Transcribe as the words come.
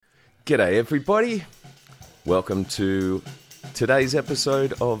G'day everybody, welcome to today's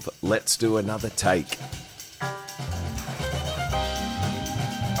episode of Let's Do Another Take.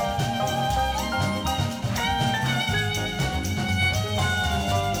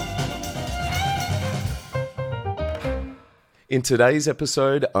 In today's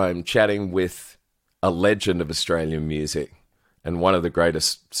episode, I'm chatting with a legend of Australian music and one of the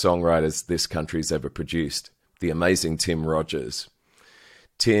greatest songwriters this country's ever produced, the amazing Tim Rogers.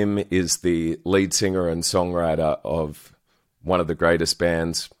 Tim is the lead singer and songwriter of one of the greatest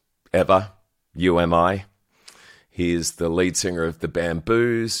bands ever, UMI. He is the lead singer of the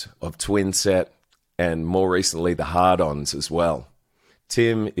Bamboos, of Twin Set, and more recently the Hard-Ons as well.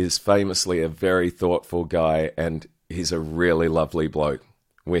 Tim is famously a very thoughtful guy, and he's a really lovely bloke.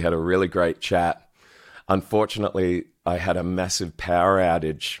 We had a really great chat. Unfortunately, I had a massive power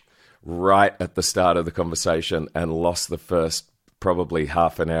outage right at the start of the conversation and lost the first probably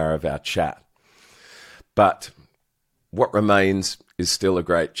half an hour of our chat. But what remains is still a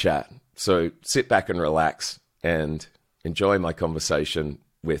great chat. So sit back and relax and enjoy my conversation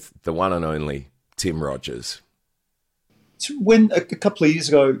with the one and only Tim Rogers. When a couple of years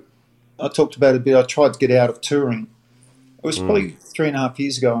ago, I talked about it a bit, I tried to get out of touring. It was probably 3.5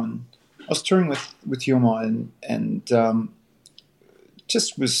 years ago, and I was touring with UMI and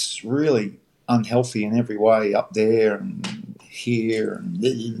just was really unhealthy in every way up there and here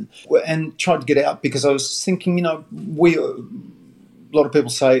and tried to get out because I was thinking, a lot of people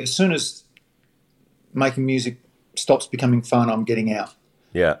say as soon as making music stops becoming fun, I'm getting out.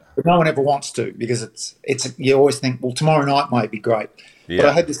 Yeah. But no one ever wants to because it's you always think, well, tomorrow night might be great. Yeah. But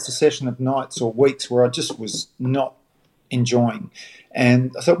I had this succession of nights or weeks where I just was not enjoying.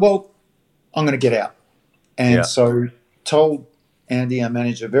 And I thought, well, I'm going to get out. And so told Andy, our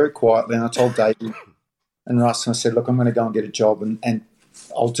manager, very quietly, and I told David and Russ, and I said, look, I'm going to go and get a job and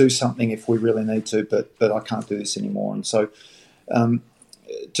I'll do something if we really need to, but I can't do this anymore. And so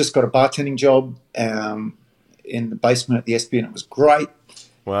just got a bartending job in the basement at the SB, and it was great.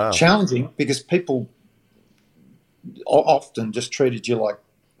 Wow. Challenging because people often just treated you like,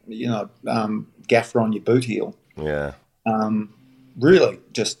 gaffer on your boot heel. Yeah. Really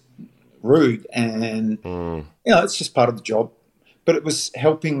just rude, and it's just part of the job. But it was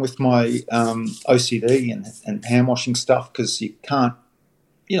helping with my OCD and hand washing stuff because you can't,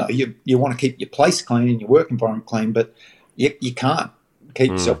 you want to keep your place clean and your work environment clean, but you can't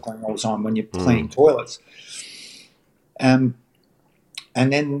keep yourself clean all the time when you're cleaning toilets. And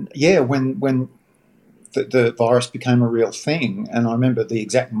then when the virus became a real thing, and I remember the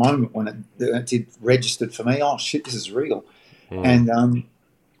exact moment when it did registered for me. Oh shit, this is real, and I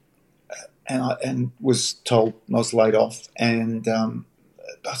was told I was laid off, and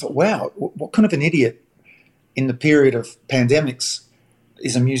I thought, wow, what kind of an idiot in the period of pandemics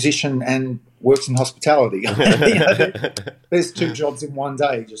is a musician and works in hospitality? There's two jobs in one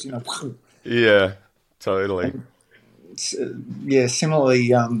day, just Yeah, totally.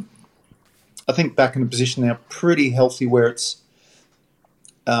 Similarly, I think back in a position now pretty healthy where it's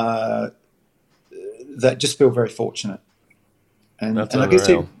that just feel very fortunate. And I guess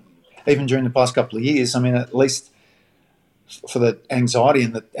even during the past couple of years, I mean, at least for the anxiety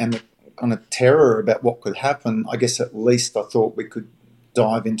and the kind of terror about what could happen, I guess at least I thought we could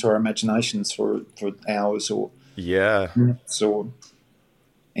dive into our imaginations for hours or minutes or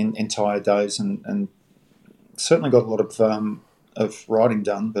entire days, and certainly got a lot of writing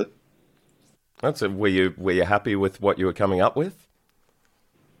done. But were you happy with what you were coming up with?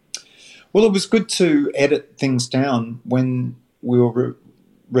 Well, it was good to edit things down when we were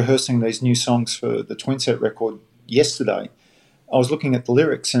rehearsing these new songs for the Twin Set record yesterday. I was looking at the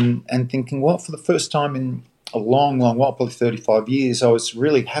lyrics and thinking, well, for the first time in a long, long while, probably 35 years, I was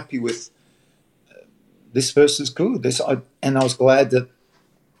really happy with this verse is good. And I was glad that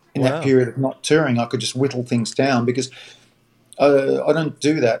in that period of not touring, I could just whittle things down because I don't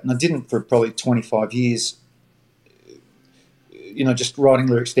do that, and I didn't for probably 25 years, just writing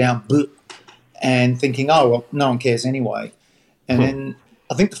lyrics down and thinking, oh, well, no one cares anyway. And then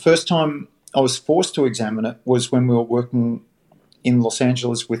I think the first time I was forced to examine it was when we were working in Los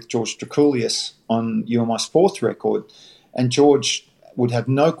Angeles with George Drakoulias on UMI's fourth record, and George would have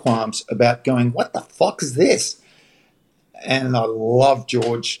no qualms about going, what the fuck is this? And I love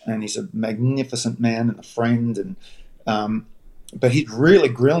George, and he's a magnificent man and a friend, and but he'd really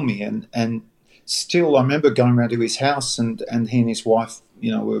grill me, and still I remember going around to his house, and he and his wife,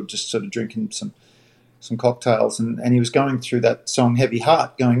 we were just sort of drinking some cocktails, and he was going through that song Heavy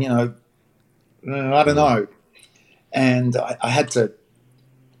Heart, going, I don't know. And I had to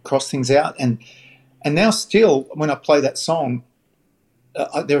cross things out. And now still, when I play that song,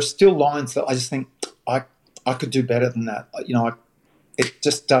 there are still lines that I just think I could do better than that. It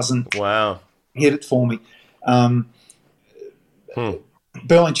just doesn't hit it for me.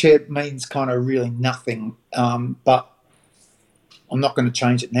 Berlin Chair means kind of really nothing, but I'm not going to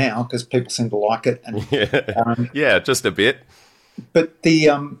change it now because people seem to like it. And, yeah, just a bit. But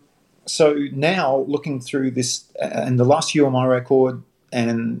so now looking through this and the last UMI record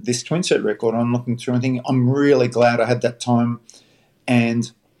and this twin set record, I'm looking through and thinking I'm really glad I had that time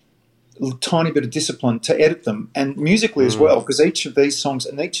and a tiny bit of discipline to edit them, and musically as well, because each of these songs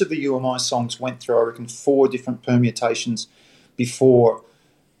and each of the UMI songs went through, I reckon, 4 different permutations before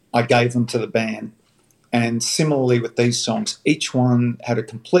I gave them to the band. And similarly with these songs, each one had a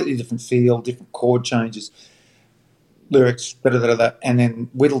completely different feel, different chord changes, lyrics, and then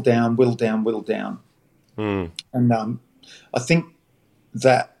whittle down. And I think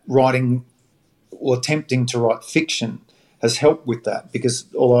that writing or attempting to write fiction has helped with that, because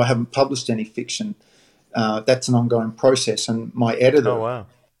although I haven't published any fiction, that's an ongoing process. And my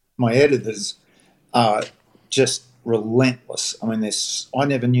editors are just relentless. I mean, I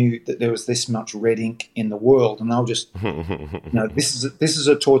never knew that there was this much red ink in the world, and they'll just, this is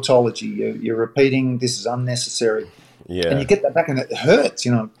a tautology. You're repeating. This is unnecessary. Yeah, and you get that back, and it hurts.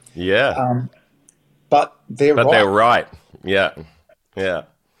 Yeah. But they're right. Yeah.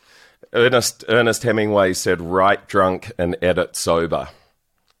 Ernest Hemingway said, "Write drunk and edit sober,"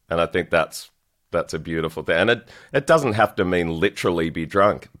 and I think that's a beautiful thing. And it doesn't have to mean literally be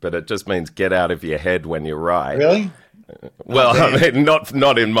drunk, but it just means get out of your head when you write. Really? Well, I mean,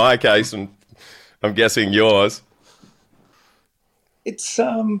 not in my case, and I'm guessing yours. It's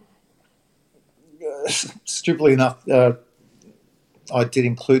stupidly enough, I did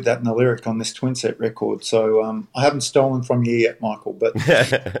include that in the lyric on this twin set record. So I haven't stolen from you yet, Michael. But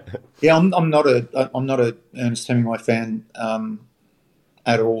yeah, I'm not a Ernest Hemingway fan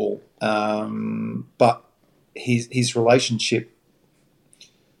at all. But his relationship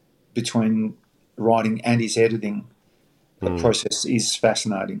between writing and his editing, the process is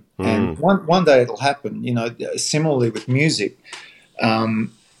fascinating. And one day it'll happen. Similarly with music,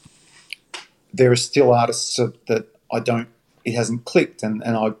 there are still artists that it hasn't clicked, and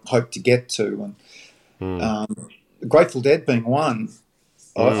I hope to get to. And Grateful Dead being one,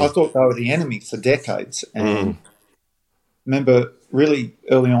 I thought they were the enemy for decades. And remember really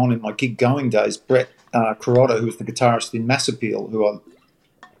early on in my gig going days, Brett Carotto, who was the guitarist in Mass Appeal, who I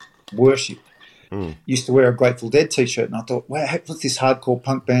worshipped, used to wear a Grateful Dead T-shirt, and I thought, wow, what's this hardcore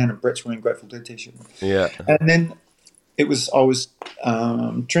punk band, and Brett's wearing a Grateful Dead T-shirt. Yeah. And then I was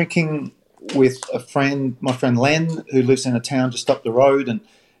drinking with my friend Len, who lives in a town just up the road, and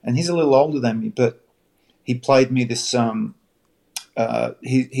he's a little older than me, but he played me this.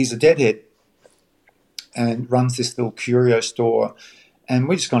 He's a Deadhead and runs this little curio store, and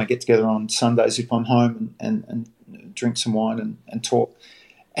we just kind of get together on Sundays if I'm home and drink some wine and talk,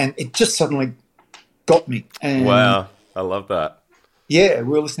 and it just suddenly got me. And wow, I love that. Yeah, we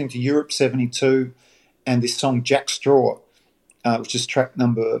were listening to Europe 72 and this song Jack Straw, which is track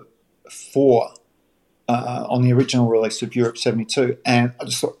number 4 on the original release of Europe 72, and I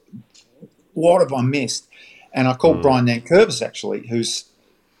just thought, what have I missed? And I called Brian Nankervis, actually, who's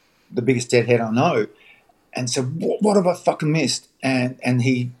the biggest Deadhead I know, and said, what have I fucking missed? And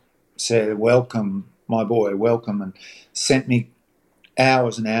he said, welcome, my boy, welcome, and sent me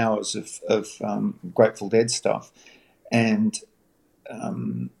hours and hours of Grateful Dead stuff. And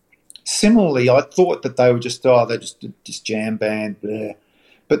similarly, I thought that they were just, they're just this jam band, bleh.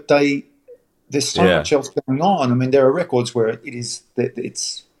 But there's so much else going on. I mean, there are records where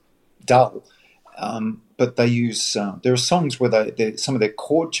it's dull, but they use. There are songs where some of their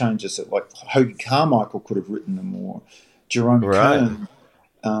chord changes that, like Hoagie Carmichael could have written them, or Jerome Kern.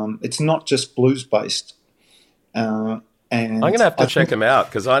 It's not just blues based. And I'm going to have to check them out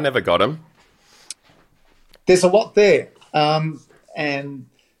because I never got them. There's a lot there, and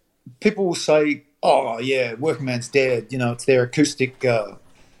people will say, "Oh yeah, Working Man's Dead." It's their acoustic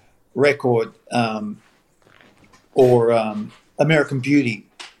record, or American Beauty.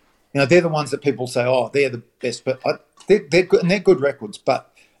 They're the ones that people say, "Oh, they're the best," but they're good, and they're good records.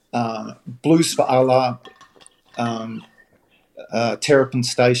 But Blues for Allah, Terrapin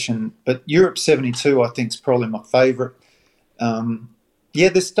Station, but Europe 72, I think, is probably my favourite.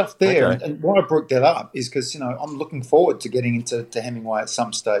 There's stuff there, okay. and why I brought that up is because I'm looking forward to getting into Hemingway at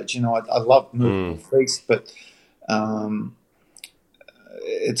some stage. I love Movable Feast, but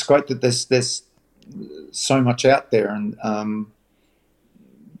it's great that there's so much out there, and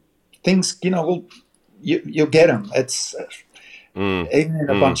things, you'll get them. It's even in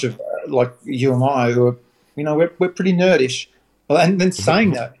a bunch of like you and I, who are, we're pretty nerdish, Well, and then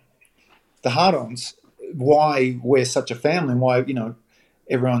saying that, the Hard-Ons, why we're such a family and why,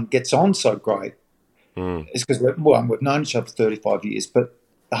 everyone gets on so great is because, we've known each other for 35 years, but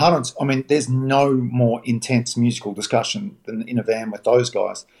the Hard-Ons, I mean, there's no more intense musical discussion than in a van with those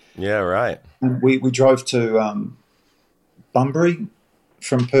guys. Yeah, right. We drove to Bunbury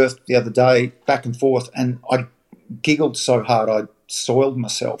from Perth the other day, back and forth, and I giggled so hard I soiled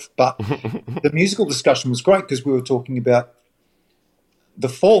myself. But the musical discussion was great because we were talking about the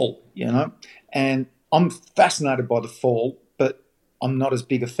Fall, and I'm fascinated by the Fall, but I'm not as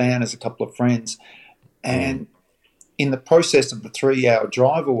big a fan as a couple of friends. And in the process of the 3-hour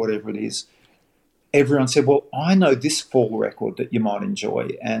drive or whatever it is, everyone said, well, I know this Fall record that you might enjoy.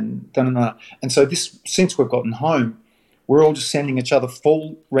 And and so since we've gotten home, we're all just sending each other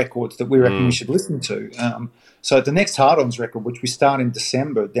Fall records that we reckon we should listen to. So the next Hard-Ons record, which we start in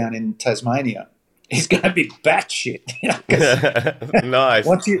December down in Tasmania, is going to be batshit. Nice.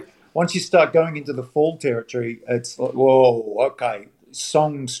 Once you start going into the Fall territory, it's like, whoa, okay.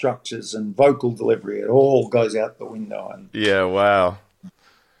 Song structures and vocal delivery, it all goes out the window. And yeah, wow.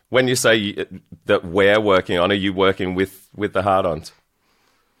 When you say that we're working on, are you working with the Hard-Ons?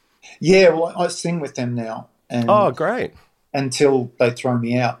 Yeah, well, I sing with them now. And oh, great. Until they throw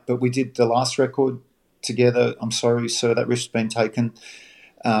me out. But we did the last record together. I'm sorry, sir, that risk's been taken.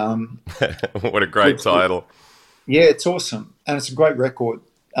 What a great title. Yeah, it's awesome. And it's a great record.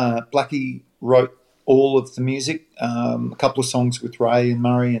 Blackie wrote all of the music, a couple of songs with Ray and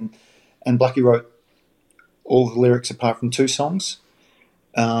Murray, and Blackie wrote all the lyrics apart from 2 songs.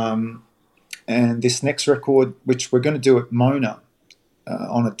 And this next record, which we're going to do at Mona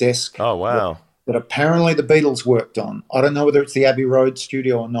on a desk. Oh, wow. That apparently the Beatles worked on. I don't know whether it's the Abbey Road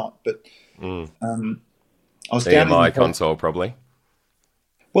studio or not, but I was down in EMI console probably.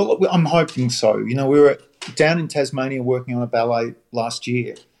 Well, I'm hoping so. We were down in Tasmania working on a ballet last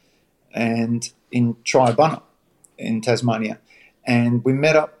year, and in Triabunna in Tasmania, and we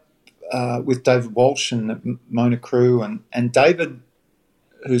met up with David Walsh and the Mona crew, and David,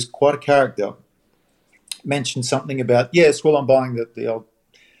 who's quite a character, mentioned something about, yes, well, I'm buying the old,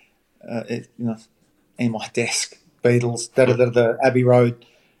 in my desk, Beatles, the Abbey Road.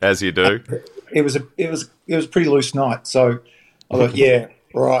 As you do. It was a pretty loose night, so I thought, yeah,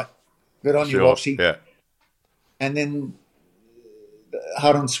 right, good on you, Walshy. Yeah. And then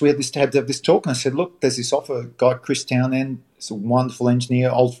Hard-Ons, we had to have this talk, and I said, look, there's this offer guy, Chris Townend, he's a wonderful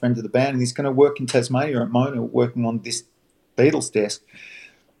engineer, old friend of the band, and he's going to work in Tasmania at Mona working on this Beatles desk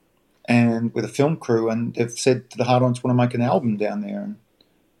and with a film crew, and they've said to the Hard-Ons want to make an album down there.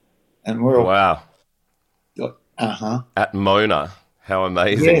 And we're all wow. Like, At Mona. How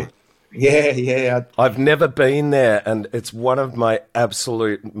amazing. Yeah. I've never been there, and it's one of my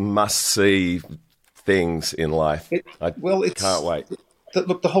absolute must-see things in life. I can't wait.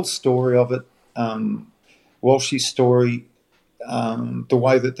 Look, the whole story of it, Walshy's story, the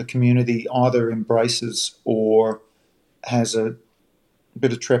way that the community either embraces or has a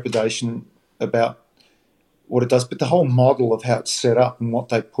bit of trepidation about what it does, but the whole model of how it's set up and what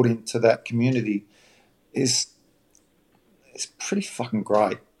they put into that community is pretty fucking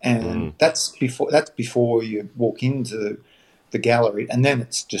great. And that's before you walk into the gallery, and then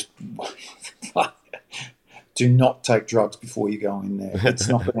it's just do not take drugs before you go in there. It's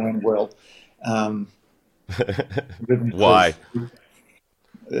not going to end well. Why?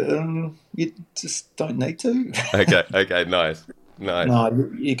 You just don't need to. Okay, nice. No,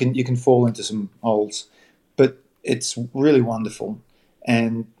 you can fall into some holes, but it's really wonderful.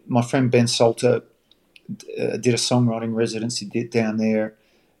 And my friend Ben Salter did a songwriting residency down there.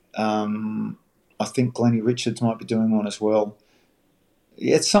 I think Glennie Richards might be doing one as well.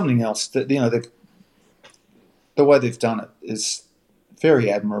 Yeah, it's something else that the way they've done it is very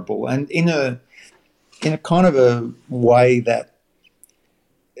admirable, and in a kind of a way that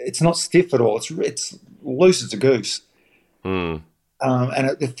it's not stiff at all. It's loose as a goose, and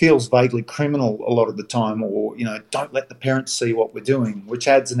it feels vaguely criminal a lot of the time, or don't let the parents see what we're doing, which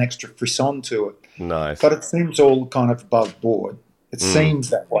adds an extra frisson to it. Nice, but it seems all kind of above board. It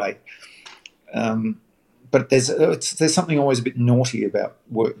seems that way, but there's something always a bit naughty about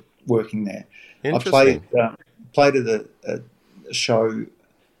working there. I played at a show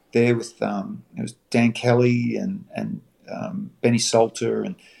there with it was Dan Kelly and Benny Salter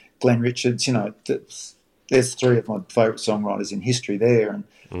and Glenn Richards. There's 3 of my favourite songwriters in history there,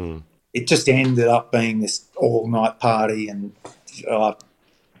 and it just ended up being this all-night party and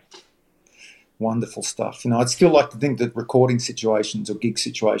wonderful stuff. I'd still like to think that recording situations or gig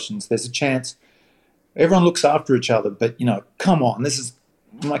situations, there's a chance everyone looks after each other, but come on, this is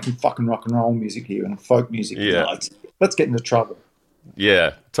making fucking rock and roll music here and folk music. Yeah. let's get into trouble.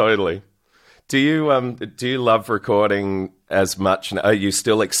 Yeah, totally. Do you love recording as much? Are you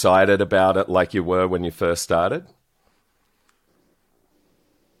still excited about it like you were when you first started?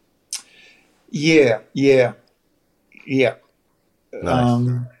 Yeah. Nice.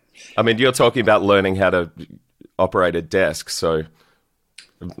 I mean, you're talking about learning how to operate a desk. So,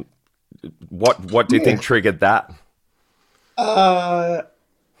 what do you think triggered that? Well,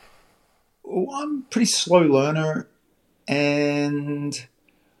 I'm a pretty slow learner, and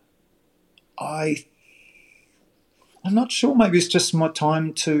I'm not sure. Maybe it's just my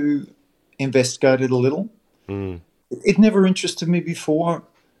time to investigate it a little. It never interested me before,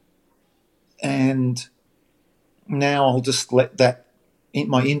 and now I'll just let that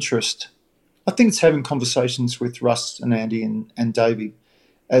my interest. I think it's having conversations with Russ and Andy and Davey,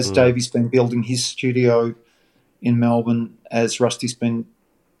 as Davey's been building his studio in Melbourne, as Rusty's been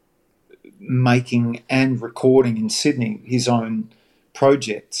making and recording in Sydney his own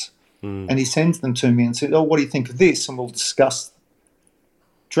projects. And he sends them to me and said, "Oh, what do you think of this?" And we'll discuss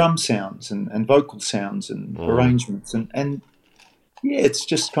drum sounds and vocal sounds and arrangements. And yeah, it's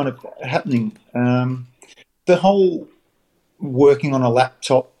just kind of happening. The whole working on a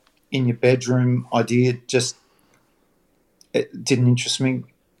laptop in your bedroom idea it didn't interest me.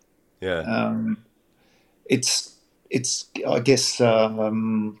 Yeah. It's I guess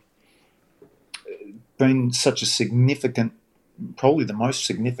been such a significant, probably the most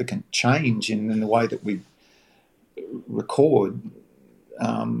significant change in the way that we record.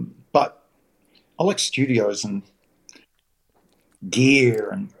 But I like studios and gear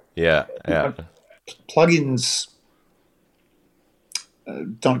and Yeah. plugins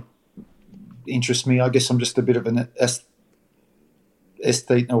don't interest me. I guess I'm just a bit of an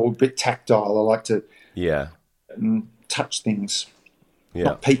aesthete or a bit tactile. I like to touch things,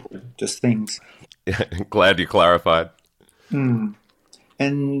 not people, just things. Glad you clarified.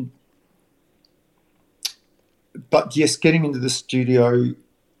 But yes, getting into the studio,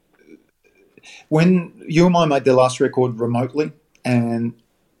 when you and I made the last record remotely, and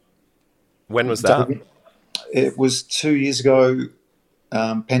when was that? It was 2 years ago,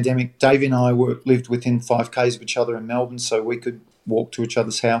 pandemic. Dave and I lived within 5 k's of each other in Melbourne, so we could walk to each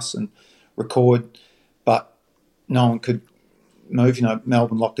other's house and record, but no one could move,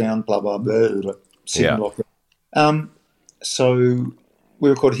 Melbourne lockdown, blah, blah, blah, Sydney lockdown. So we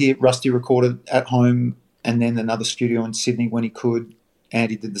recorded here, Rusty recorded at home, and then another studio in Sydney when he could.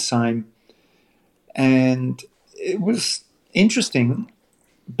 Andy did the same. And it was interesting,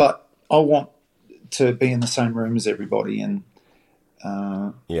 but I want to be in the same room as everybody and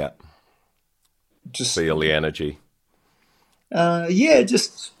just feel the energy. I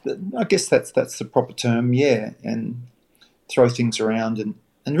guess that's the proper term, and throw things around and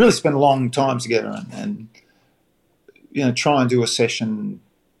really spend a long time together and try and do a session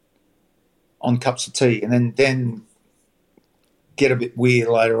on cups of tea and then get a bit weird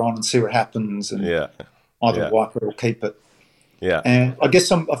later on and see what happens and either wipe it or keep it. Yeah. And I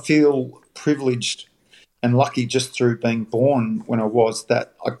guess I feel privileged and lucky just through being born when I was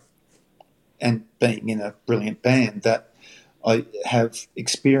and being in a brilliant band that I have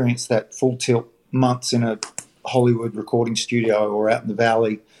experienced that full tilt months in a Hollywood recording studio or out in the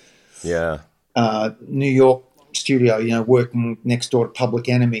valley. Yeah. New York studio, working next door to Public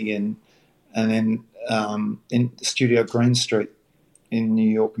Enemy and then in Studio Green Street in New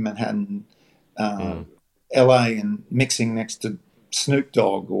York and Manhattan, LA, and mixing next to Snoop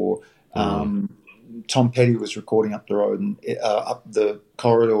Dogg or Tom Petty was recording up the road and up the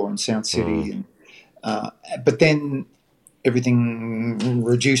corridor in Sound City, and but then everything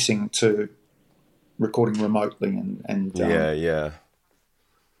reducing to recording remotely and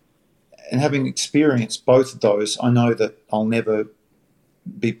having experienced both of those, I know that I'll never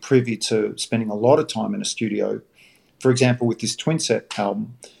be privy to spending a lot of time in a studio. For example, with this Twin Set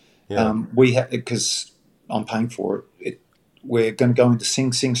album, we had, because I'm paying for it, we're going to go into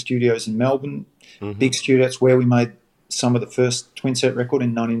Sing Sing Studios in Melbourne, big studio. That's where we made some of the first Twin Set record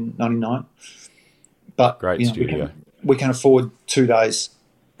in 1999. But great studio. We can afford 2 days.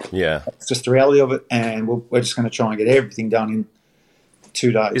 Yeah, it's just the reality of it, and we're just going to try and get everything done in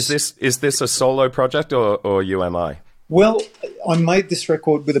 2 days. Is this a solo project or UMI? Well, I made this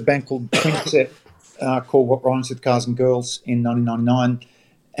record with a band called Twin Set called What Rhymes with Cars and Girls in 1999,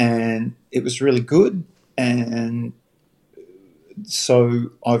 and it was really good. And so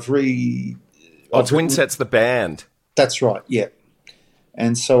Twin Set's the band. That's right, yeah.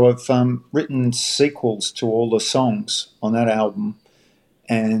 And so I've written sequels to all the songs on that album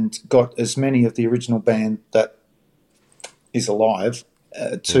and got as many of the original band that is alive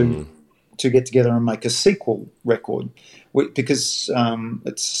to to get together and make a sequel record, because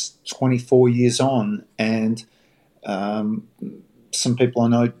it's 24 years on, and some people I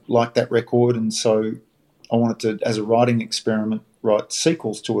know like that record, and so I wanted to, as a writing experiment, write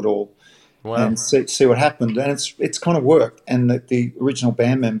sequels to it all. Wow. And see what happened. And it's kind of worked, and the original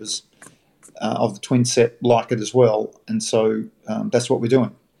band members of the twin set like it as well, and so that's what we're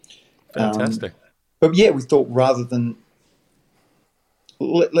doing. Fantastic. But yeah, we thought rather than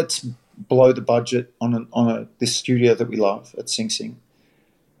let's blow the budget on this studio that we love at Sing Sing,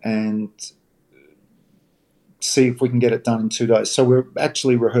 and see if we can get it done in 2 days. So we're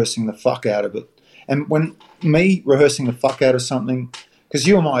actually rehearsing the fuck out of it. And when me rehearsing the fuck out of something, because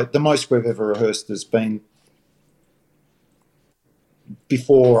you and I, the most we've ever rehearsed has been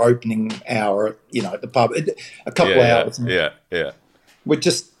before opening hour, at the pub, a couple of hours. Yeah. We're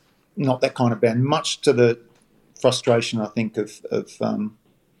just not that kind of band, much to the frustration, I think, of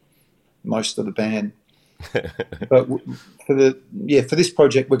most of the band. But for this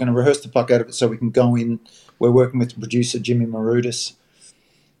project, we're going to rehearse the fuck out of it so we can go in. We're working with the producer, Jimmy Marudis,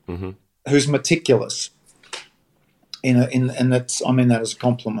 who's meticulous. And that's, I mean that as a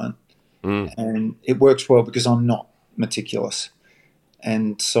compliment. And it works well because I'm not meticulous.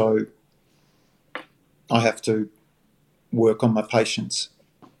 And so I have to work on my patience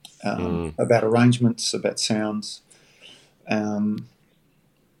about arrangements, about sounds.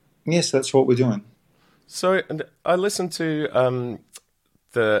 Yes, that's what we're doing. So I listened to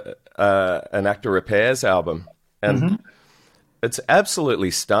the An Actor Repairs album, and it's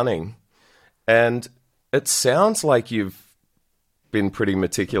absolutely stunning. And it sounds like you've been pretty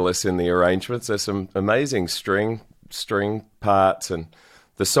meticulous in the arrangements. There's some amazing string parts, and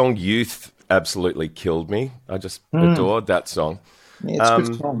the song Youth absolutely killed me. I just adored that song. Yeah, it's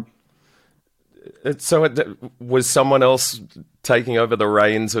a good song. So was someone else taking over the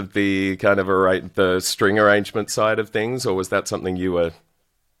reins of the kind of the string arrangement side of things, or was that something you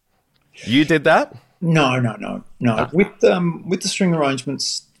did that? No. With the string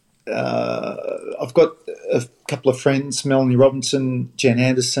arrangements, I've got a couple of friends, Melanie Robinson, Jen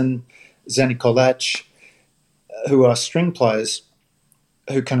Anderson, Zanny Kolach, who are string players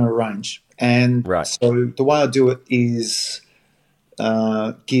who can arrange. And so the way I do it is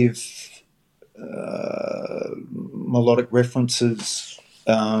give melodic references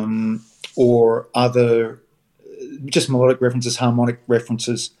or other just melodic references, harmonic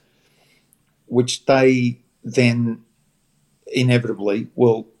references, which they then inevitably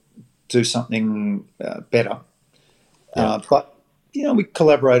will do something better. But, we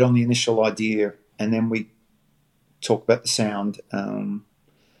collaborate on the initial idea and then we talk about the sound.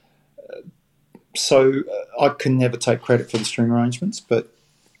 So I can never take credit for the string arrangements, but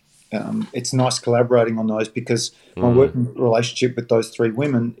it's nice collaborating on those because my working relationship with those three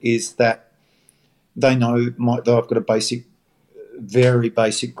women is that they know that I've got a very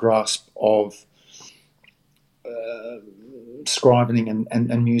basic grasp of scrivening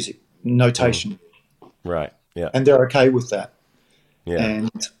and music notation. Right. Yeah. And they're okay with that. Yeah.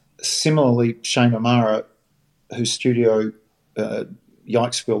 And similarly, Shane O'Mara, whose studio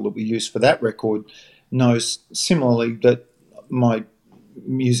Yikesville that we used for that record, knows similarly that my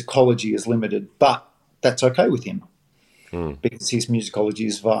musicology is limited, but that's okay with him because his musicology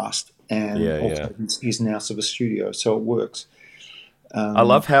is vast and also he's an ounce of a studio, so it works. I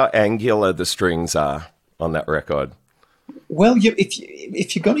love how angular the strings are on that record. Well,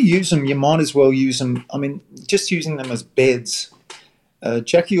 if you're going to use them, you might as well use them. I mean, just using them as beds.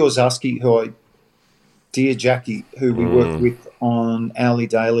 Jackie Orzowski, dear Jackie, who we worked with on Hourly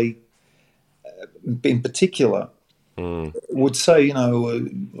Daily, in particular, would say,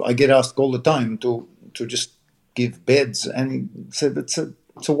 I get asked all the time to just give beds, and he said it's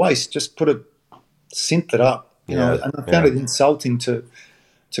a waste. Just synth it up, And I found it insulting to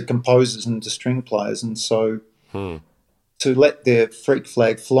composers and to string players, and so to let their freak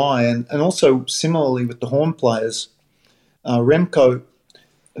flag fly, and also similarly with the horn players, Remco,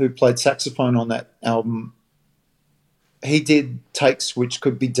 who played saxophone on that album, he did takes which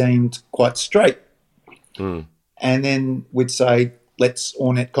could be deemed quite straight. And then we'd say, let's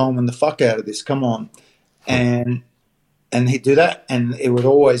Ornette Coleman the fuck out of this, come on. And he'd do that, and it would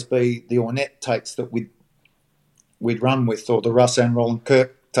always be the Ornette takes that we'd run with, or the Russ and Roland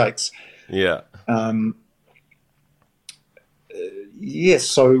Kirk takes. Yeah. Yes,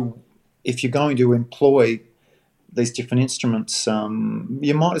 so if you're going to employ these different instruments,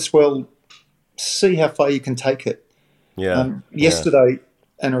 you might as well see how far you can take it. Yesterday,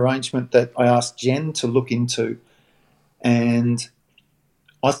 an arrangement that I asked Jen to look into, and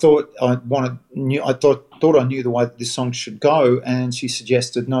I thought I thought I knew the way that this song should go, and she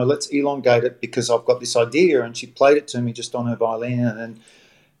suggested, no, let's elongate it because I've got this idea. And she played it to me just on her violin, and then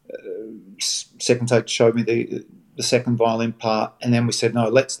second take showed me the second violin part, and then we said, no,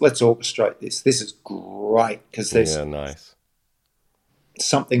 let's orchestrate this. This is great because there's nice.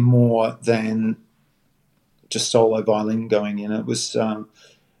 something more than just solo violin going in. It was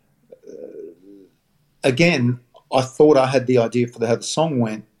again, I thought I had the idea for how the song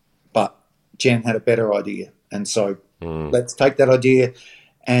went, but Jen had a better idea. And so let's take that idea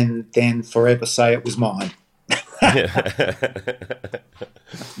and then forever say it was mine.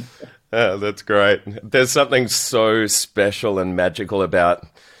 Oh, that's great. There's something so special and magical about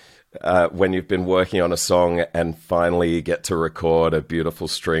when you've been working on a song and finally you get to record a beautiful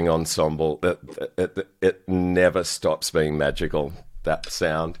string ensemble. It never stops being magical, that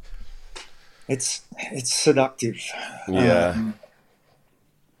sound. It's seductive. Yeah.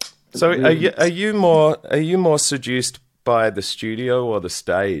 So are you more seduced by the studio or the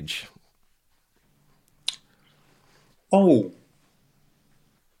stage? Oh,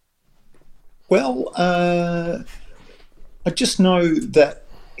 well, I just know that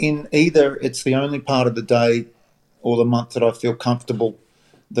in either it's the only part of the day or the month that I feel comfortable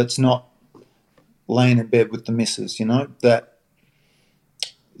that's not laying in bed with the missus,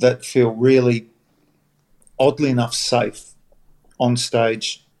 that feel really, oddly enough, safe on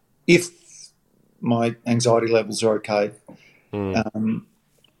stage if my anxiety levels are okay,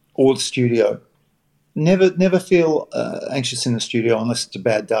 or the studio. Never feel anxious in the studio unless it's a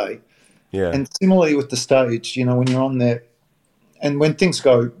bad day. Yeah. And similarly with the stage, when you're on there, and when things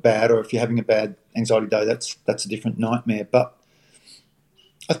go bad, or if you're having a bad anxiety day, that's a different nightmare. But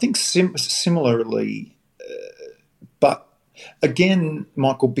I think similarly, but again,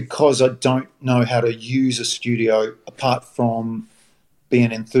 Michael, because I don't know how to use a studio apart from be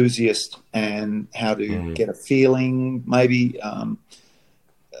an enthusiast and how to get a feeling, maybe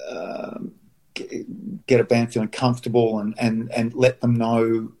get a band feeling comfortable and let them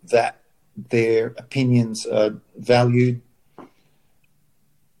know that their opinions are valued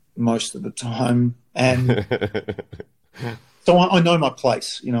most of the time. And so I know my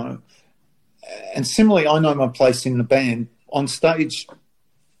place, and similarly, I know my place in the band. On stage,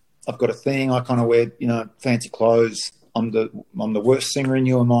 I've got a thing. I kind of wear, fancy clothes. I'm the worst singer in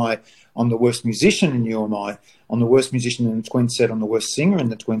UMI. I'm the worst musician in UMI. I'm the worst musician in the twin set. I'm the worst singer in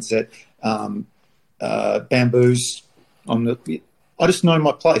the twin set. Bamboos. I just know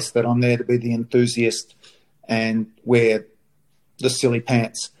my place, that I'm there to be the enthusiast and wear the silly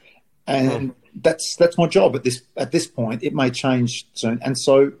pants, and that's my job at this point. It may change soon, and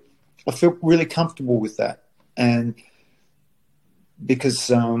so I feel really comfortable with that, and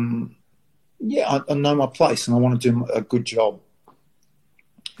because I know my place and I want to do a good job.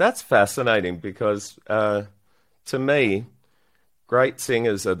 That's fascinating because to me, great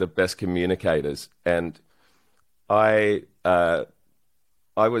singers are the best communicators, and I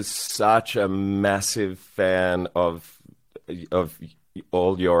was such a massive fan of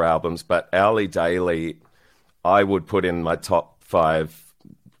all your albums, but Owly Daily, I would put in my top 5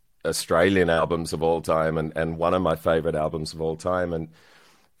 Australian albums of all time, and one of my favorite albums of all time. And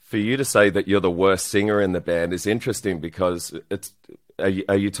for you to say that you're the worst singer in the band is interesting because are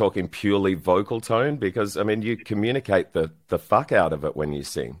you talking purely vocal tone? Because I mean, you communicate the fuck out of it when you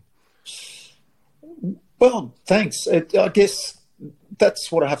sing. Well, thanks. I guess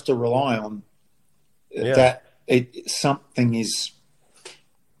that's what I have to rely on. Yeah. That something is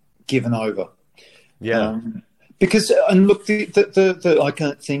given over. Yeah. Because, and look, the I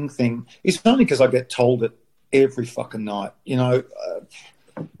can't sing thing is only because I get told it every fucking night,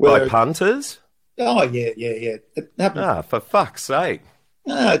 By punters? Oh, yeah. It happens. Ah, for fuck's sake.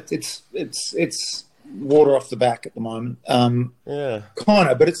 It's water off the back at the moment. Yeah. Kind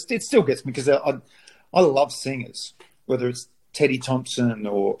of, but it still gets me because I love singers, whether it's Teddy Thompson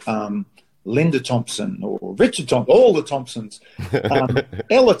or Linda Thompson or Richard Thompson, all the Thompsons,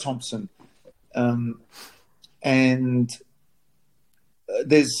 Ella Thompson. And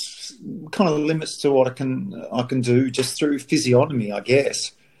there's kind of limits to what I can do just through physiognomy, I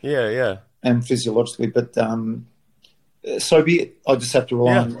guess. Yeah. And physiologically, but so be it. I just have to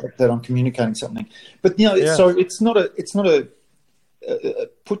rely on that I'm communicating something. But so it's not a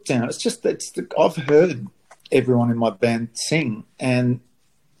put down. It's just I've heard everyone in my band sing,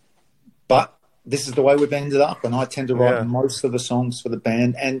 but this is the way we've ended up, and I tend to write most of the songs for the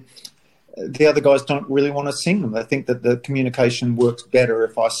band, and the other guys don't really want to sing them. They think that the communication works better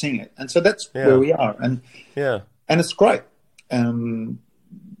if I sing it, and so that's where we are, and it's great. But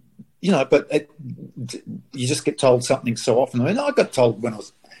you just get told something so often. I mean, I got told when I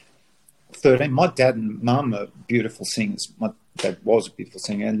was 13. My dad and mum are beautiful singers. My dad was a beautiful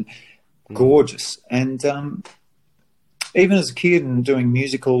singer and gorgeous. And even as a kid and doing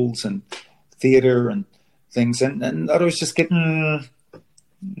musicals and theatre and things, and I'd always just get back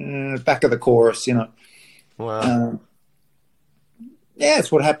of the chorus, you know. Wow. Yeah,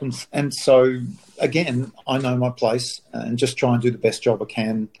 it's what happens. And so, again, I know my place and just try and do the best job I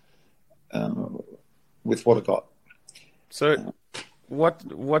can with what I got. So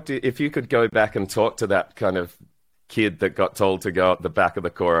if you could go back and talk to that kind of kid that got told to go at the back of the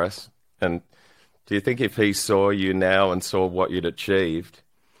chorus, and do you think if he saw you now and saw what you'd achieved,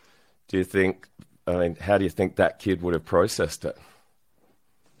 how do you think that kid would have processed it?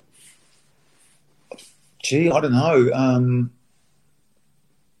 Gee, I don't know.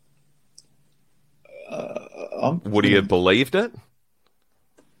 Would he have believed it?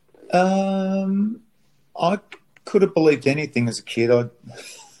 I could have believed anything as a kid. I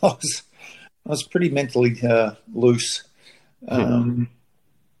was pretty mentally loose.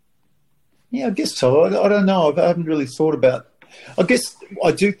 Yeah, I guess so. I don't know. I haven't really thought about. I guess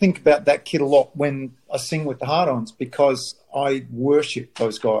I do think about that kid a lot when I sing with the Hard-Ons, because I worship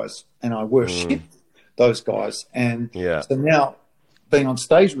those guys and I worship those guys. And so now being on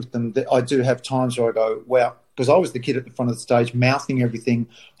stage with them, I do have times where I go, wow, because I was the kid at the front of the stage mouthing everything,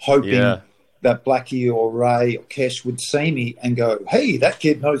 hoping that Blackie or Ray or Kesh would see me and go, hey, that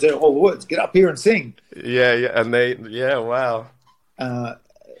kid knows all the words. Get up here and sing. Wow.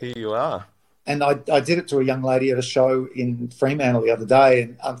 Here you are. And I did it to a young lady at a show in Fremantle the other day,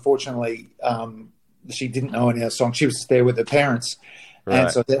 and unfortunately she didn't know any of the songs. She was there with her parents. Right.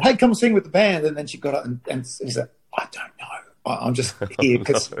 And so I said, hey, come sing with the band. And then she got up and said, I don't know. I'm just here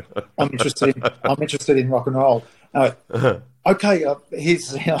because I'm interested in rock and roll. Okay,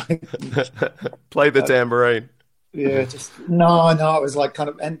 here's play the tambourine. Yeah, just no. It was like kind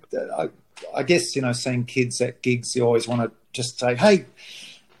of, and I guess, you know, seeing kids at gigs, you always want to just say, hey,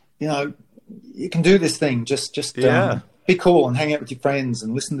 you know, you can do this thing. Just be cool and hang out with your friends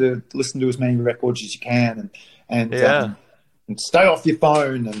and listen to as many records as you can, and stay off your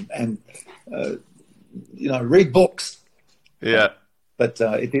phone and you know, read books. Yeah, but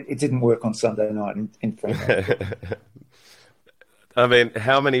it didn't work on Sunday night in Fremantle. I mean,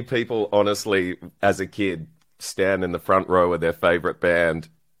 how many people, honestly, as a kid, stand in the front row of their favorite band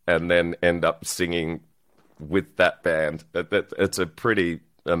and then end up singing with that band? It's a pretty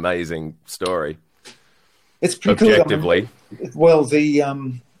amazing story. It's pretty objectively. Cool. I mean, well,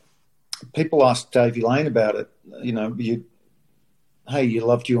 the people asked Davey Lane about it. You know, hey, you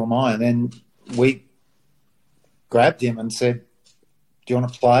loved You Am I, and then we grabbed him and said, do you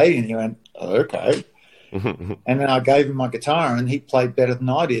want to play? And he went, okay. And then I gave him my guitar and he played better than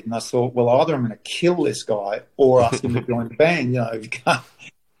I did. And I thought, well, either I'm going to kill this guy or ask him to join the band. You know, if you can't.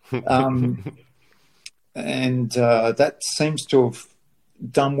 And that seems to have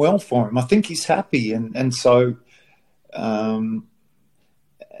done well for him. I think he's happy. And so, and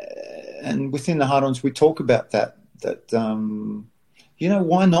within the Hard-Ons, we talk about that, you know,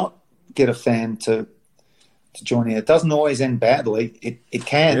 why not get a fan to join in? It doesn't always end badly. It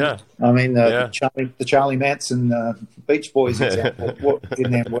can. Yeah. I mean, the Charlie Manson Beach Boys example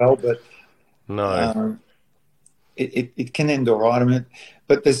didn't end well, but no, it can end all right. I mean,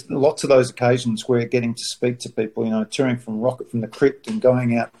 but there's lots of those occasions where getting to speak to people, you know, touring from Rocket from the Crypt and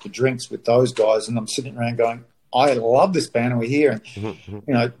going out to drinks with those guys, and I'm sitting around going, I love this band, and we're here, and you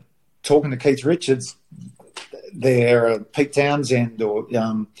know, talking to Keith Richards there, Pete Townsend, or you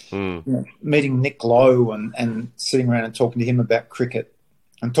know, meeting Nick Lowe and sitting around and talking to him about cricket.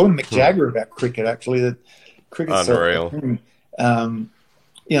 I'm talking to Mick Jagger about cricket, actually. The cricket's unreal. You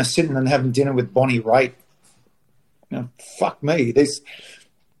know, sitting and having dinner with Bonnie Raitt. You know, fuck me.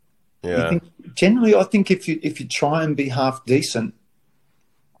 Generally, I think if you try and be half decent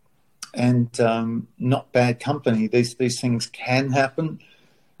and not bad company, these things can happen.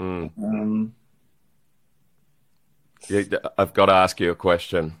 I've got to ask you a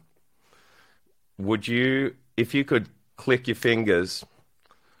question. Would you, if you could click your fingers,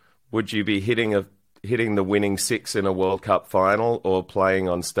 would you be hitting the winning six in a World Cup final or playing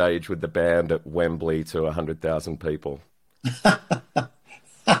on stage with the band at Wembley to 100,000 people?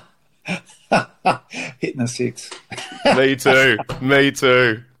 Hitting a six. Me too. Me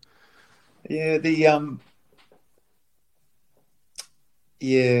too. Yeah,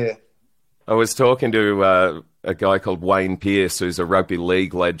 yeah. I was talking to a guy called Wayne Pearce, who's a rugby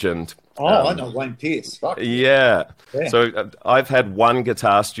league legend. Oh, I know Wayne Pearce. Fuck. Yeah. So I've had one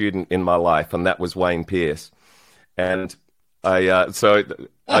guitar student in my life, and that was Wayne Pearce. And I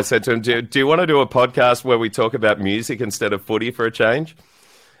I said to him, do you want to do a podcast where we talk about music instead of footy for a change?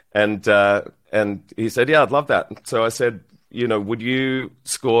 And he said, yeah, I'd love that. So I said, would you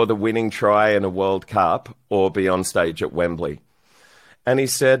score the winning try in a World Cup or be on stage at Wembley? And he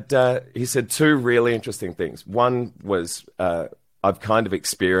said two really interesting things. One was I've kind of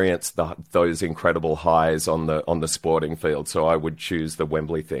experienced those incredible highs on the sporting field, so I would choose the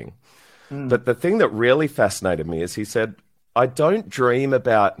Wembley thing. But the thing that really fascinated me is he said, I don't dream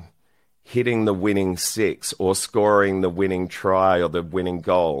about hitting the winning six or scoring the winning try or the winning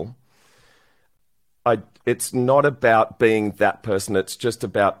goal. It's not about being that person. It's just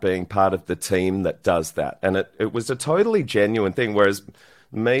about being part of the team that does that. And it was a totally genuine thing. Whereas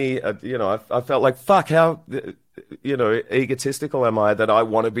me, I felt like, fuck, how, egotistical am I that I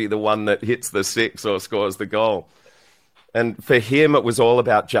want to be the one that hits the six or scores the goal? And for him, it was all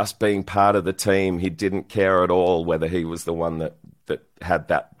about just being part of the team. He didn't care at all whether he was the one that had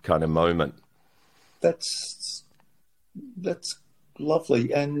that kind of moment. That's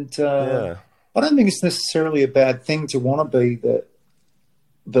lovely. And I don't think it's necessarily a bad thing to want to be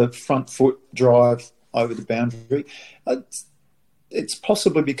the front foot drive over the boundary. It's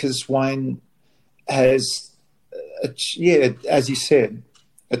possibly because Wayne has, as you said,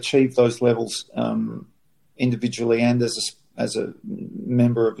 achieved those levels individually and as a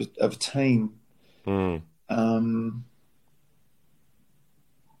member of a team.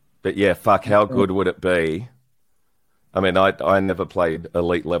 But yeah, fuck, how good would it be? I mean, I never played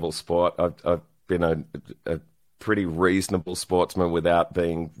elite level sport. I've been a pretty reasonable sportsman without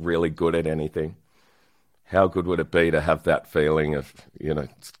being really good at anything. How good would it be to have that feeling of,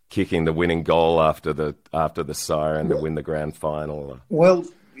 kicking the winning goal after the siren to win the grand final? Well,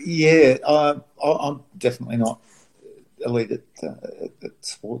 yeah, I'm definitely not elite at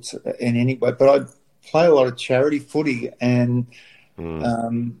sports in any way, but I play a lot of charity footy and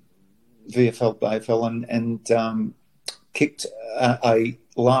VFL, AFL, and kicked a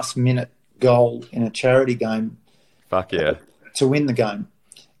last-minute goal in a charity game. Fuck yeah. To win the game.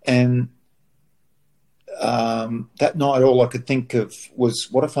 And that night, all I could think of was,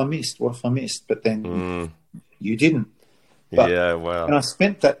 what if I missed? What if I missed? But then you didn't. But, yeah, wow. And I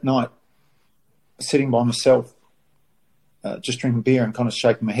spent that night sitting by myself, just drinking beer and kind of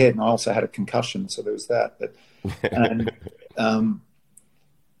shaking my head. And I also had a concussion, so there was that. But, and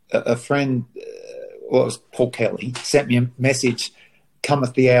a friend, it was Paul Kelly, sent me a message,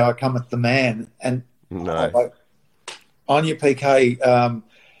 cometh the hour, cometh the man. And nice. On your PK,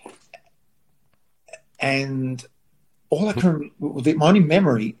 and all I can, my only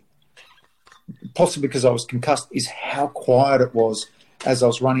memory, possibly because I was concussed, is how quiet it was as I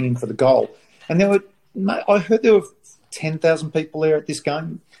was running in for the goal. And I heard there were 10,000 people there at this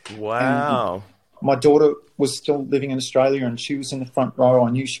game. Wow. And my daughter was still living in Australia and she was in the front row.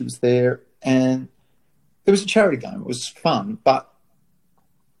 I knew she was there. And it was a charity game. It was fun. But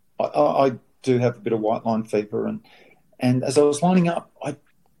I do have a bit of white line fever. And as I was lining up, I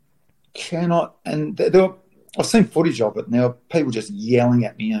cannot... And I've seen footage of it. Now people just yelling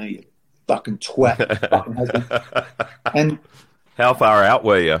at me, you fucking twat. Fucking husband. And how far out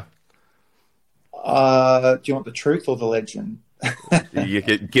were you? Do you want the truth or the legend? You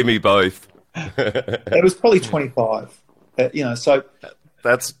give me both. It was probably 25. So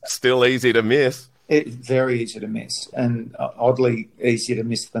that's still easy to miss. It's very easy to miss, and oddly easier to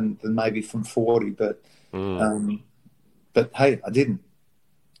miss than maybe from 40. But hey, I didn't.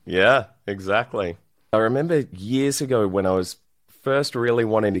 Yeah, exactly. I remember years ago when I was first really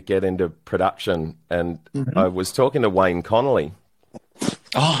wanting to get into production, and I was talking to Wayne Connolly.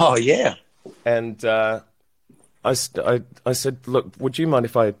 Oh yeah. And I said, look, would you mind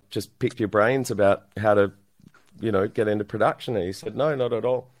if I just picked your brains about how to, get into production? And he said, no, not at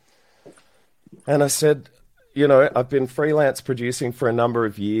all. And I said, I've been freelance producing for a number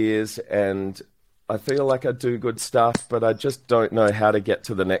of years and I feel like I do good stuff, but I just don't know how to get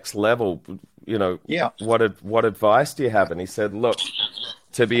to the next level. Yeah. What advice do you have? And he said, look,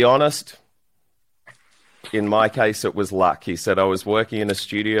 to be honest, in my case, it was luck. He said, I was working in a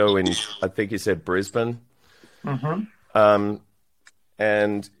studio in, I think he said Brisbane.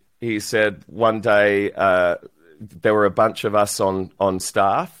 And he said one day there were a bunch of us on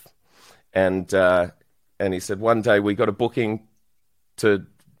staff. And he said, one day we got a booking to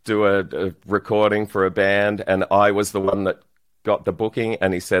do a recording for a band. And I was the one that got the booking.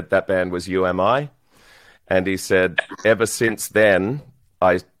 And he said that band was UMI. And he said, ever since then,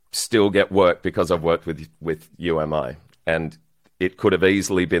 I still get work because I've worked with UMI, and it could have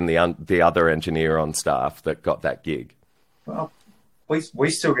easily been the other engineer on staff that got that gig. Well, we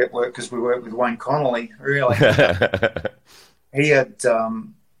still get work because we work with Wayne Connolly. Really, he had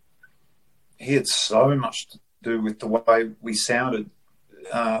he had so much to do with the way we sounded.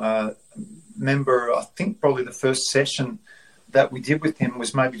 Remember, I think probably the first session that we did with him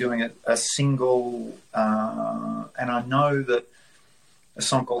was maybe doing a single, and I know that a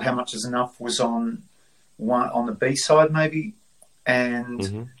song called "How Much Is Enough" was on the B side maybe,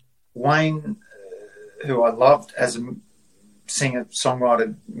 and Wayne, who I loved as a singer,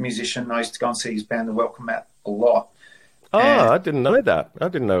 songwriter, musician, I used to go and see his band, The Welcome Mat, a lot. Oh, I didn't know that. I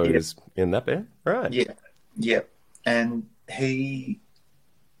didn't know he was in that band. Right. Yeah. And he,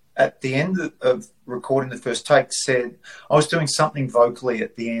 at the end of recording the first take, said, I was doing something vocally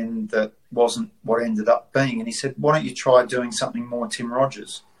at the end that wasn't what ended up being. And he said, why don't you try doing something more Tim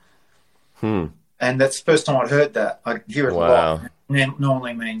Rogers? And that's the first time I'd heard that. I hear it a lot. And it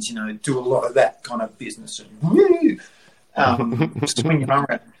normally means, do a lot of that kind of business and swing your arm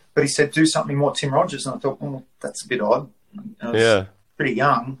around. But he said, do something more Tim Rogers. And I thought, well, that's a bit odd. I was pretty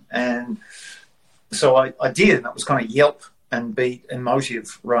young. And so I did. And it was kind of yelp and be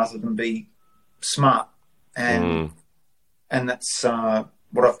emotive rather than be smart. And that's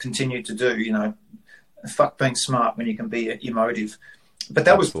what I've continued to do, fuck being smart when you can be emotive. But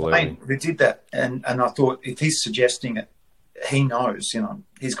that was Wayne who did that. And I thought, if he's suggesting it, he knows,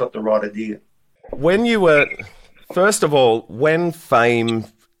 he's got the right idea. When you were, first of all, when fame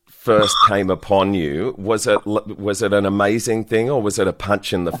first came upon you, was it an amazing thing, or was it a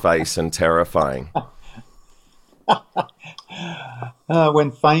punch in the face and terrifying?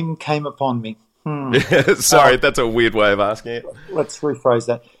 When fame came upon me. Sorry, that's a weird way of asking it. Let's rephrase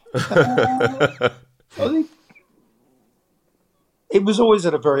that. I think it was always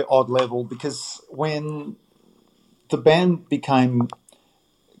at a very odd level, because when the band became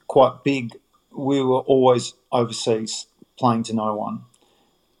quite big, we were always overseas playing to no one.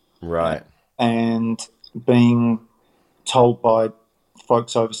 Right. And being told by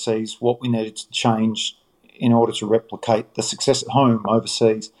folks overseas what we needed to change in order to replicate the success at home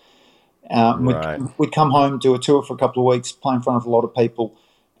overseas. We'd come home, do a tour for a couple of weeks, play in front of a lot of people,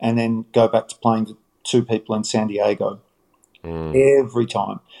 and then go back to playing to 2 people in San Diego every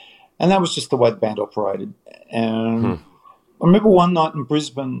time. And that was just the way the band operated. I remember one night in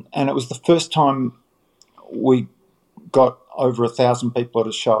Brisbane, and it was the first time we got over 1,000 people at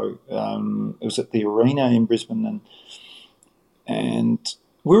a show. It was at the Arena in Brisbane, and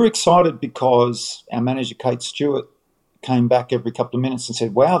we were excited because our manager, Kate Stewart, came back every couple of minutes and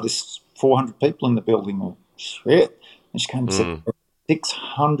said, wow, there's 400 people in the building. Or, shit. And she came and said,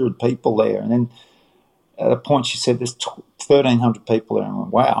 600 people there. And then at a point she said, there's 1,300 people there. And I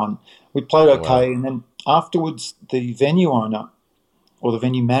went, wow. And we played okay. Wow. And then afterwards, the venue owner or the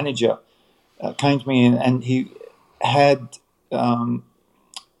venue manager came to me, and he had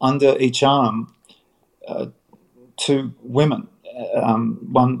under each arm 2 women,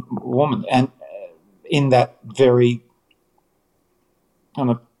 one woman, and in that very kind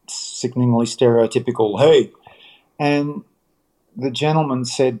of sickeningly stereotypical, hey. And the gentleman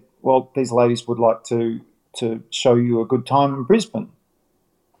said, well, these ladies would like to show you a good time in Brisbane.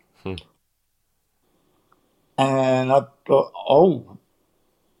 And I thought, oh,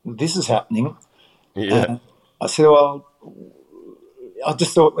 this is happening. Yeah. I said, well, I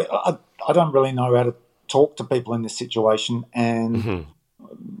just thought, I don't really know how to talk to people in this situation, and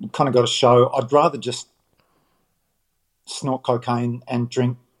kind of got a show. I'd rather just snort cocaine and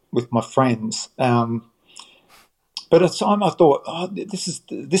drink with my friends. But at the time I thought,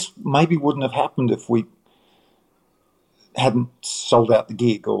 this maybe wouldn't have happened if we hadn't sold out the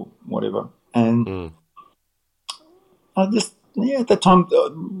gig or whatever. And I just, at that time,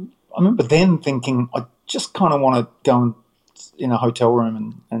 I remember then thinking, I just kind of want to go in a hotel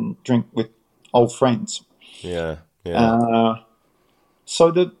room and drink with old friends. Yeah.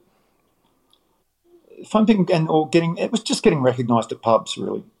 So the fun thing, it was just getting recognised at pubs,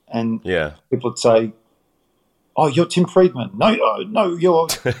 really. And people would say, oh, you're Tim Friedman. No, you're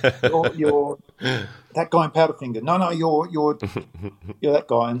that guy in Powderfinger. No, you're that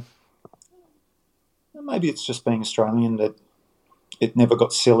guy. And maybe it's just being Australian that it never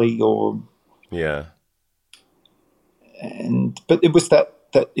got silly or... Yeah. But it was that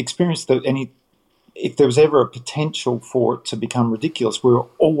experience that if there was ever a potential for it to become ridiculous, we were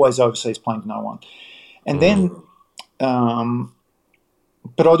always overseas playing to no one. And then...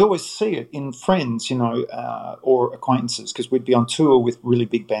 but I'd always see it in friends, or acquaintances, because we'd be on tour with really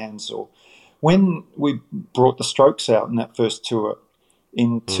big bands. Or when we brought the Strokes out in that first tour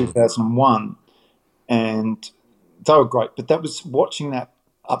in 2001, and they were great. But that was watching that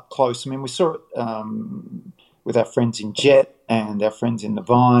up close. I mean, we saw it with our friends in Jet and our friends in the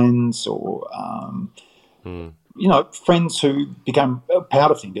Vines, or friends who became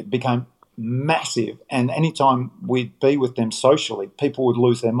Powderfinger, became massive. And anytime we'd be with them socially, people would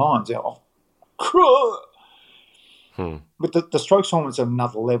lose their minds. They're, oh, But the Strokes song was at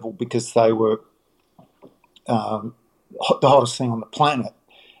another level because they were the hottest thing on the planet.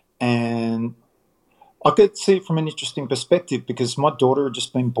 And I could see it from an interesting perspective because my daughter had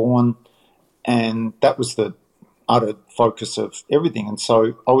just been born and that was the utter focus of everything. And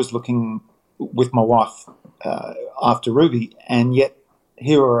so I was looking with my wife after Ruby, and yet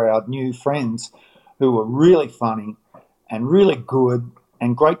here are our new friends who were really funny and really good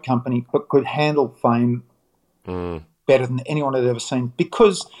and great company, but could handle fame better than anyone had ever seen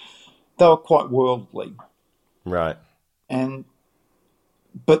because they were quite worldly. Right.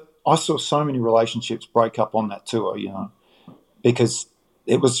 But I saw so many relationships break up on that tour, because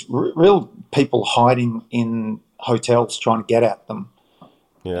it was real people hiding in hotels trying to get at them.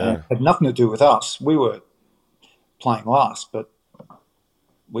 Yeah. It had nothing to do with us. We were playing last, but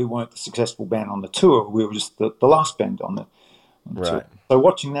we weren't the successful band on the tour. We were just the last band on the tour. Right. So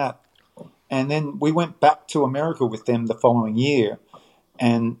watching that, and then we went back to America with them the following year,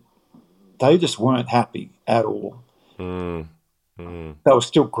 and they just weren't happy at all. They were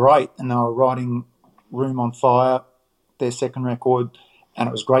still great, and they were writing Room on Fire, their second record, and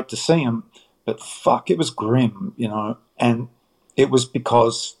it was great to see them, but fuck, it was grim, and it was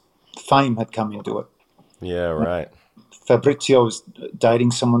because fame had come into it. Yeah, right. Fabrizio was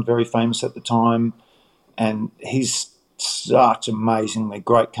dating someone very famous at the time, and he's such amazingly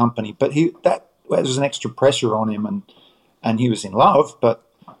great company, but that was an extra pressure on him, and he was in love, but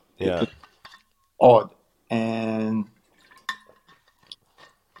yeah, it was odd. And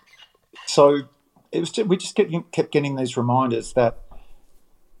so it was. We just kept getting these reminders that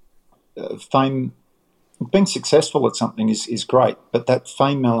fame, being successful at something is great, but that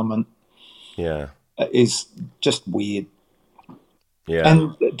fame element, is just weird. Yeah,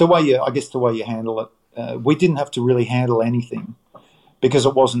 and the way you handle it, we didn't have to really handle anything because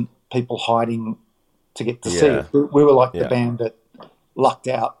it wasn't people hiding to get to see it. We were like the band that lucked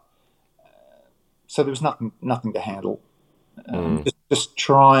out, so there was nothing to handle. Just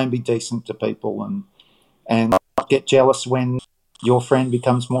try and be decent to people and not get jealous when your friend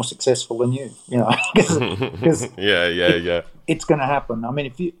becomes more successful than you. Because it's going to happen. I mean,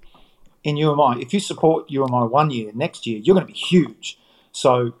 if you support UMI 1 year, next year you're going to be huge.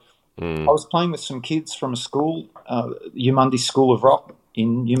 So I was playing with some kids from a school, Umundi School of Rock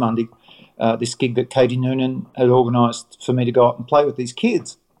in Umundi, this gig that Katie Noonan had organised for me to go up and play with these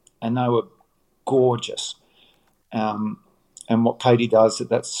kids, and they were gorgeous. And what Katie does at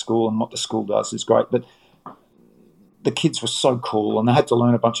that school and what the school does is great. But the kids were so cool, and they had to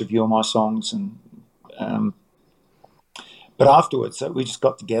learn a bunch of UMI songs. But afterwards, we just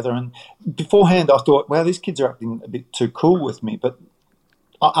got together. And beforehand, I thought, wow, these kids are acting a bit too cool with me. But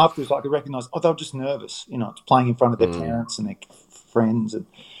afterwards, I could recognise, they were just nervous, playing in front of their parents and their friends.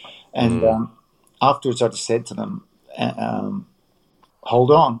 And afterwards, I just said to them,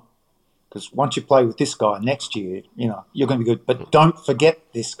 hold on. Because once you play with this guy next year, you're going to be good. But don't forget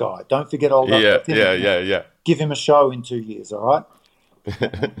this guy. Don't forget old. Yeah. Give him a show in 2 years, all right?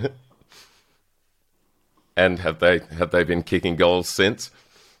 And have they been kicking goals since?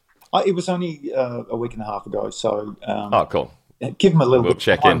 It was only a week and a half ago. So cool. Give him a little bit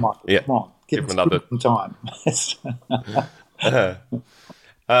check of time, in. Michael. Yeah. Come on. Give him time.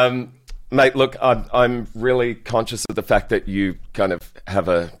 Mate, look, I'm really conscious of the fact that you kind of have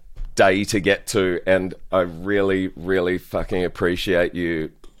a day to get to, and I really, really fucking appreciate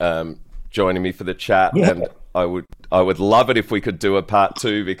you joining me for the chat. Yeah. And I would love it if we could do a part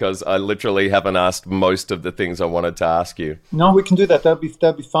 2, because I literally haven't asked most of the things I wanted to ask you. No, we can do that. That'd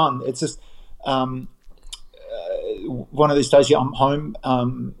be fun. It's just one of these days. Yeah, I'm home.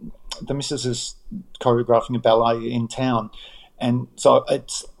 The missus is choreographing a ballet in town, and so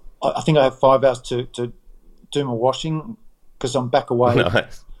I think I have 5 hours to do my washing because I'm back away.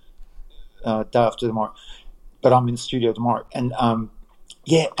 Nice. Day after tomorrow, but I'm in the studio tomorrow, and I'd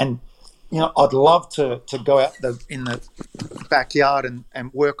love to go out in the backyard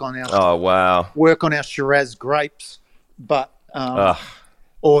and work on our Shiraz grapes, but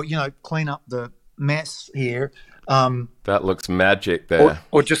or clean up the mess here. That looks magic there.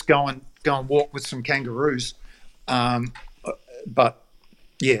 Or just go and walk with some kangaroos. But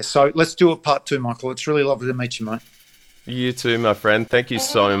yeah, so let's do a part 2, Michael. It's really lovely to meet you, mate. You too, my friend. Thank you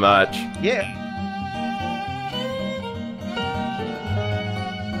so much. Yeah.